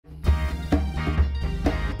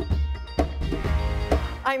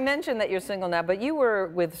I mentioned that you're single now, but you were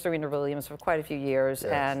with Serena Williams for quite a few years,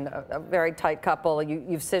 Yes. and a very tight couple.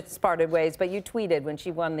 You've since parted ways, but you tweeted when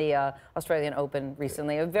she won the Australian Open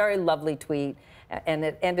recently, a very lovely tweet, and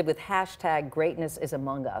it ended with #Greatness is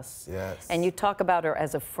among us. Yes. And you talk about her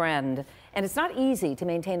as a friend, and it's not easy to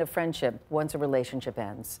maintain a friendship once a relationship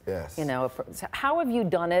ends. Yes. You know, how have you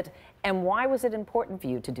done it, and why was it important for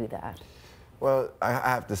you to do that? Well, I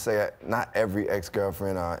have to say, not every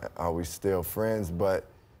ex-girlfriend are we still friends, but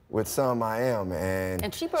with some I am.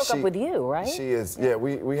 And she broke up with you, right? She is, yeah,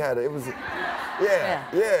 we had, it was, yeah,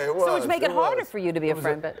 it was. So which make it harder for you to be a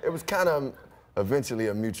friend, but. It was kind of eventually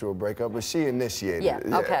a mutual breakup, but she initiated it.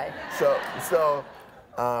 Yeah, okay. So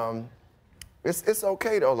it's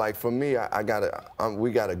okay though. Like for me,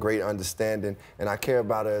 we got a great understanding, and I care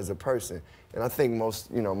about her as a person. And I think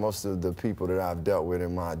most of the people that I've dealt with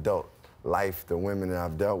in my adult life, the women that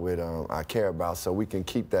I've dealt with, I care about, so we can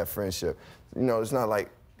keep that friendship. You know, it's not like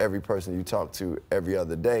every person you talk to every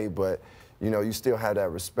other day, but you know, you still have that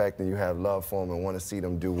respect and you have love for them and want to see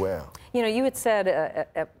them do well. You know, you had said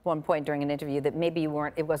at one point during an interview that maybe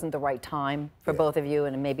it wasn't the right time for both of you,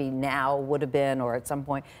 and maybe now would have been, or at some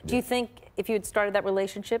point. Do you think if you had started that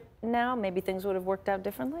relationship now, maybe things would have worked out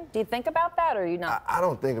differently? Do you think about that, or are you not? I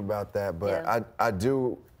don't think about that, but I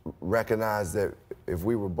do recognize that if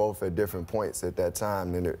we were both at different points at that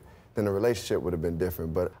time, then the relationship would have been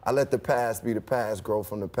different. But I let the past be the past, grow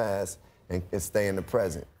from the past, and stay in the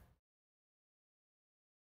present.